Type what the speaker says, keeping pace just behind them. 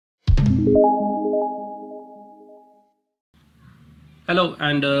Hello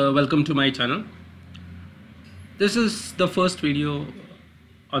and welcome to my channel. This is the first video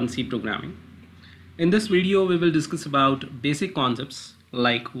on C programming. In this video we will discuss about basic concepts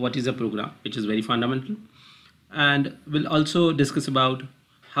like what is a program, which is very fundamental, and we'll also discuss about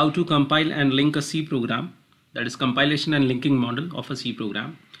how to compile and link a C program, that is compilation and linking model of a C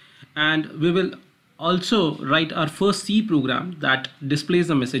program, and we will also write our first C program that displays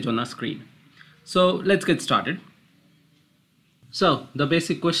a message on our screen. So let's get started. So the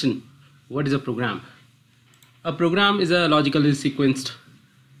basic question, what is a program? A program is a logically sequenced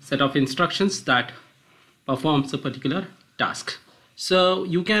set of instructions that performs a particular task. So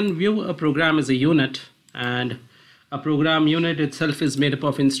you can view a program as a unit, and a program unit itself is made up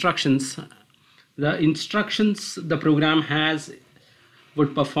of instructions. The instructions the program has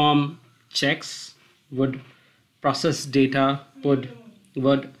would perform checks, would process data, would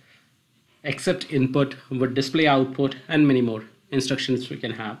accept input, would display output, and many more instructions we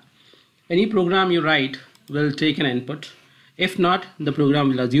can have. Any program you write will take an input. If not, the program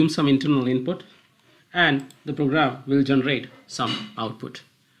will assume some internal input and the program will generate some output.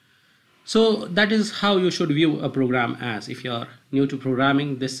 So that is how you should view a program as. If you are new to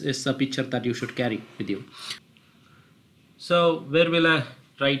programming, this is a picture that you should carry with you. So where will I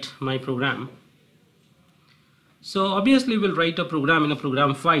write my program? So obviously we'll write a program in a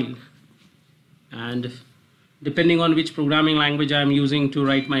program file, and depending on which programming language I am using to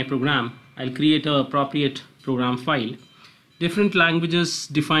write my program, I'll create an appropriate program file. Different languages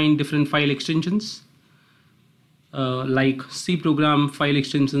define different file extensions. Like C program file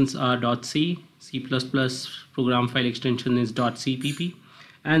extensions are .c, C++ program file extension is .cpp,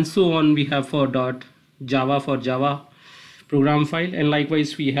 and so on. We have for .java for Java program file, and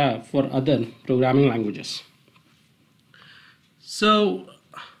likewise we have for other programming languages. So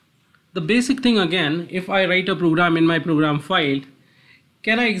the basic thing again, if I write a program in my program file,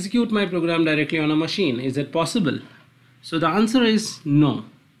 can I execute my program directly on a machine? Is it possible? So the answer is no.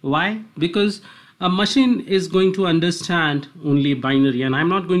 Why? Because a machine is going to understand only binary, and I'm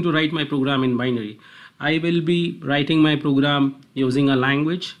not going to write my program in binary. I will be writing my program using a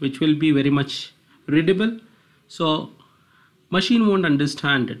language which will be very much readable, so machine won't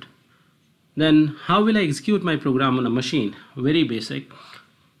understand it. Then how will I execute my program on a machine? Very basic.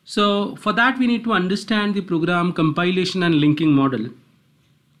 So for that we need to understand the program compilation and linking model.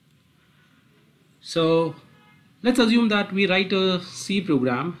 So let's assume that we write a C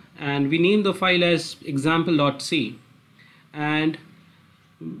program and we name the file as example.c, and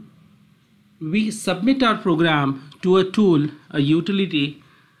we submit our program to a tool, a utility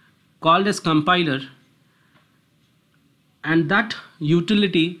called as compiler, and that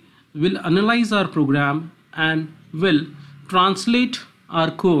utility will analyze our program and will translate our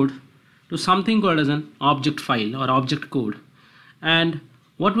code to something called as an object file or object code. And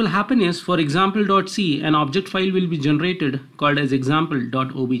what will happen is, for example.c, an object file will be generated called as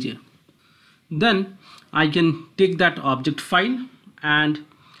example.obj. Then I can take that object file and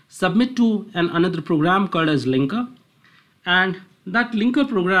submit to another program called as linker, and that linker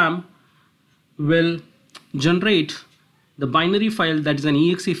program will generate the binary file, that is an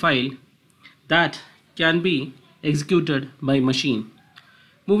exe file, that can be executed by machine.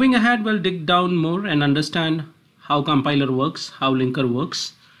 Moving ahead, we'll dig down more and understand how compiler works, how linker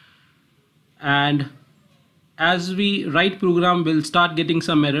works, and as we write program, we'll start getting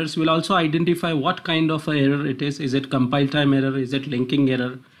some errors. We'll also identify what kind of error it is. Is it compile time error? Is it linking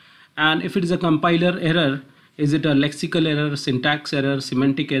error? And if it is a compiler error, is it a lexical error, syntax error,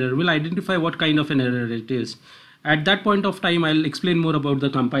 semantic error? We'll identify what kind of an error it is. At that point of time, I'll explain more about the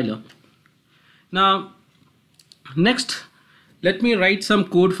compiler. Now, next, let me write some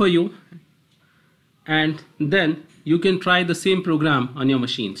code for you, and then you can try the same program on your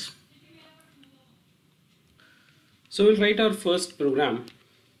machines. So we'll write our first program.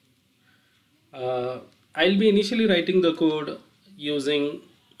 I'll be initially writing the code using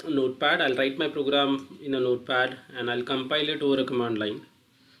a notepad. I'll write my program in a notepad and I'll compile it over a command line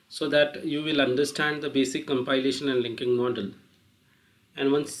so that you will understand the basic compilation and linking model.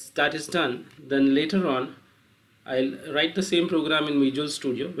 And once that is done, then later on I'll write the same program in Visual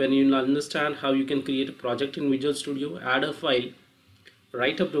Studio, when you'll understand how you can create a project in Visual Studio, add a file,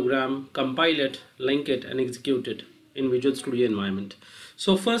 write a program, compile it, link it, and execute it in Visual Studio environment.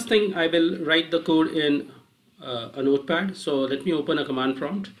 So first thing, I will write the code in a notepad. So let me open a command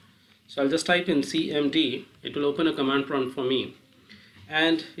prompt. So I'll just type in cmd. It will open a command prompt for me,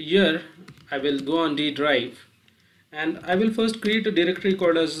 and here I will go on D drive, and I will first create a directory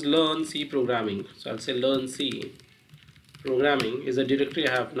called as learn C programming. So I'll say learn C programming is a directory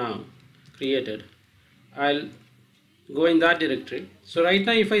I have now created. I'll go in that directory. So right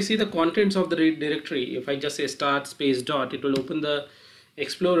now if I see the contents of the directory, if I just say start space dot, it will open the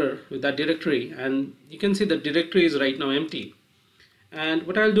explorer with that directory, and you can see the directory is right now empty. And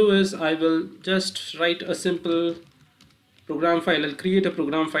what I'll do is I will just write a simple program file. I'll create a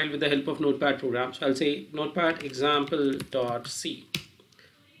program file with the help of notepad program. So I'll say notepad example.c.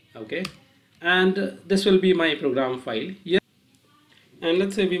 okay, and this will be my program file here. And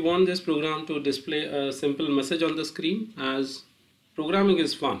let's say we want this program to display a simple message on the screen, as programming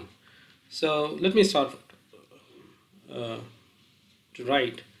is fun. So let me start to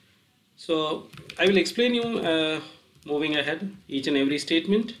write. So I will explain you moving ahead each and every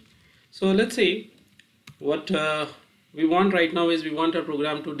statement. So let's say what we want right now is we want our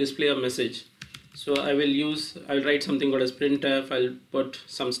program to display a message. So I'll write something called as printf. I'll put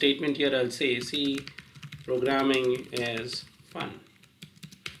some statement here. I'll say C programming is fun.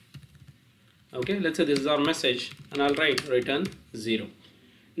 Okay, let's say this is our message, and I'll write return 0.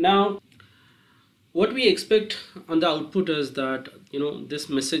 Now what we expect on the output is that this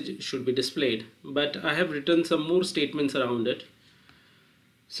message should be displayed, but I have written some more statements around it.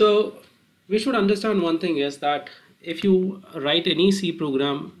 So we should understand one thing is that if you write any C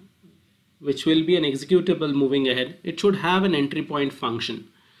program which will be an executable moving ahead, it should have an entry point function.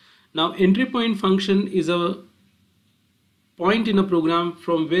 Now entry point function is a point in a program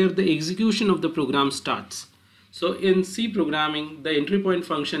from where the execution of the program starts. So in C programming, the entry point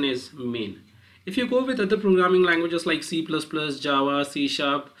function is main. If you go with other programming languages like C++, Java, C#,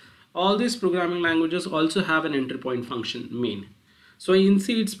 all these programming languages also have an entry point function main. So in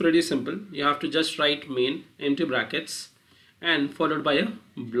C it's pretty simple. You have to just write main, empty brackets, and followed by a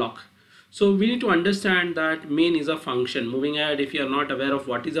block. So we need to understand that main is a function. Moving ahead, if you are not aware of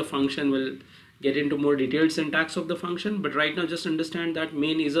what is a function, we'll get into more detailed syntax of the function, but right now just understand that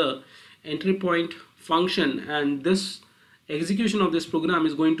main is a entry point function, and this execution of this program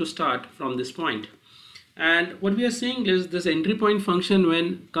is going to start from this point. And what we are saying is this entry point function,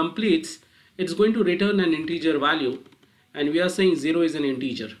 when completes, it's going to return an integer value, and we are saying 0 is an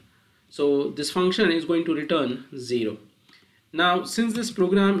integer, so this function is going to return 0. Now since this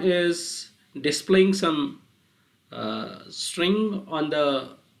program is displaying some string on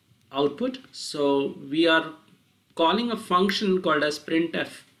the output, so we are calling a function called as printf.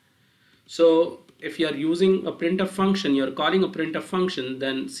 So if you are using a printf function, you are calling a printf function,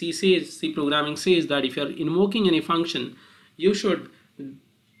 then C programming says that if you are invoking any function, you should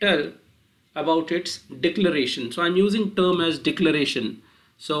tell about its declaration. So I'm using term as declaration.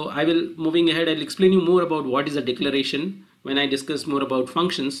 So I will, moving ahead, I'll explain you more about what is a declaration when I discuss more about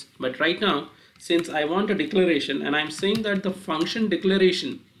functions. But right now, since I want a declaration, and I'm saying that the function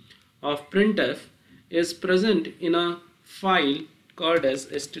declaration of printf is present in a file called as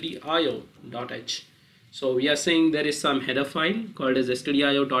stdio.h. So we are saying there is some header file called as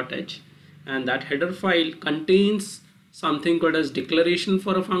stdio.h, and that header file contains something called as declaration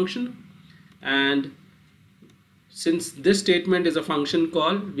for a function. And since this statement is a function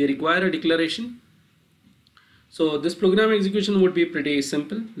call, we require a declaration. So this program execution would be pretty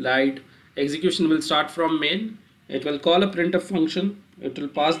simple. Like execution will start from main. It will call a printf function. It will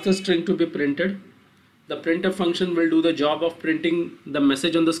pass the string to be printed. The printf function will do the job of printing the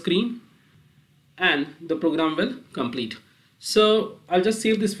message on the screen, and the program will complete. So I'll just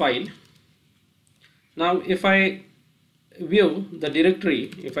save this file. Now if I view the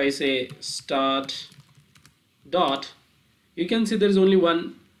directory, if I say start dot, you can see there is only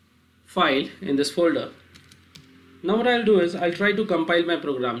one file in this folder. Now what I'll do is I'll try to compile my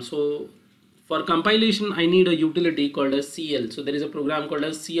program. So for compilation I need a utility called as cl. So there is a program called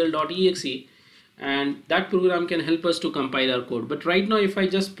as cl.exe, and that program can help us to compile our code. But right now if I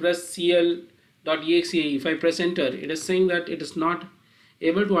just press cl.exe, if I press enter, it is saying that it is not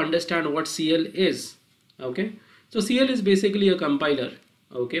able to understand what cl is. Okay, so cl is basically a compiler,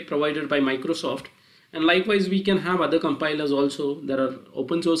 okay, provided by Microsoft. And likewise we can have other compilers also. There are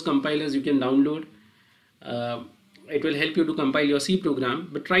open source compilers you can download. It will help you to compile your C program.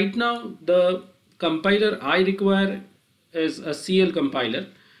 But right now the compiler I require is a CL compiler.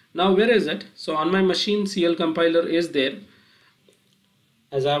 Now where is it? So on my machine CL compiler is there,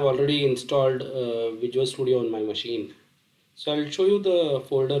 as I have already installed Visual Studio on my machine. So I'll show you the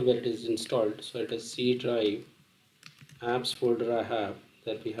folder where it is installed. So it is C drive apps folder I have,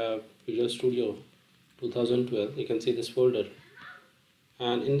 that we have Visual Studio 2012. You can see this folder,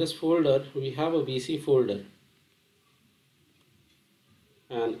 and in this folder we have a VC folder,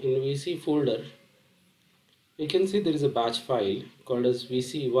 and in VC folder you can see there is a batch file called as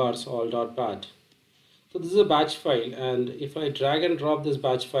vc vars all.bat. So this is a batch file, and if I drag and drop this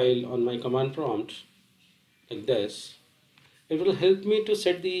batch file on my command prompt, like this, it will help me to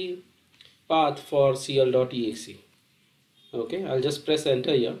set the path for cl.exe. Okay, I'll just press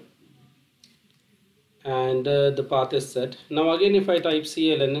enter here, and the path is set. Now again, if I type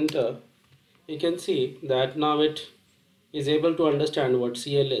cl and enter, you can see that now it is able to understand what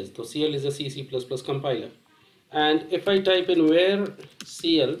cl is. So cl is a C++ compiler. And if I type in where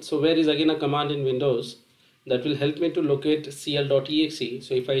cl, so where is again a command in Windows that will help me to locate cl.exe.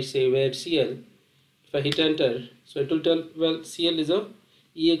 So if I say where cl, if I hit enter, so it will tell, well, cl is a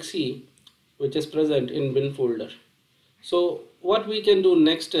exe which is present in bin folder. So what we can do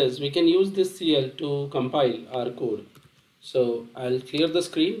next is we can use this cl to compile our code. So I'll clear the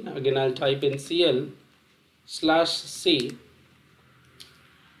screen. Again, I'll type in cl/c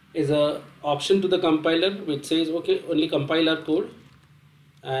is a option to the compiler which says okay, only compile our code,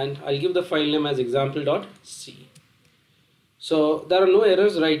 and I'll give the file name as example.c. So there are no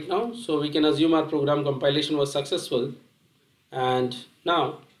errors right now, so we can assume our program compilation was successful. And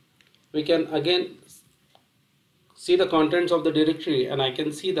now we can again see the contents of the directory, and I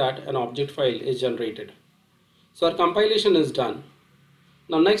can see that an object file is generated. So our compilation is done.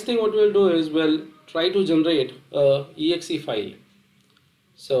 Now next thing what we'll do is we'll try to generate a exe file.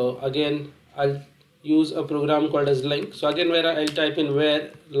 So again, I'll use a program called as link. So again, where I'll type in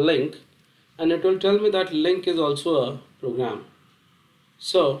where link, and it will tell me that link is also a program.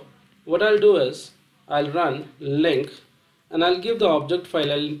 So what I'll do is I'll run link, and I'll give the object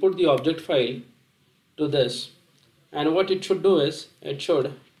file, I'll input the object file to this, and what it should do is it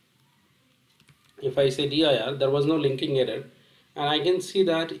should, if I say dir, there was no linking error, and I can see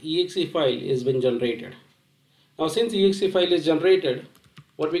that exe file is been generated. Now since exe file is generated,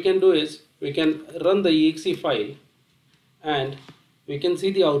 what we can do is we can run the exe file, and we can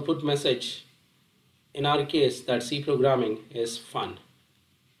see the output message. In our case, that C programming is fun.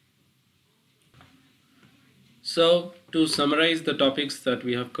 So to summarize the topics that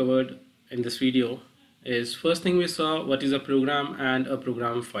we have covered in this video is, first thing we saw what is a program and a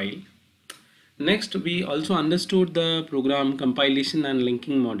program file. Next, we also understood the program compilation and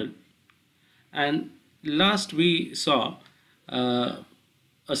linking model. And last, we saw a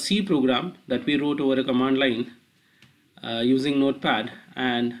C program that we wrote over a command line using Notepad,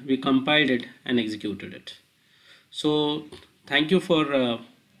 and we compiled it and executed it. So thank you for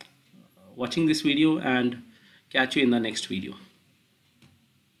watching this video, and catch you in the next video.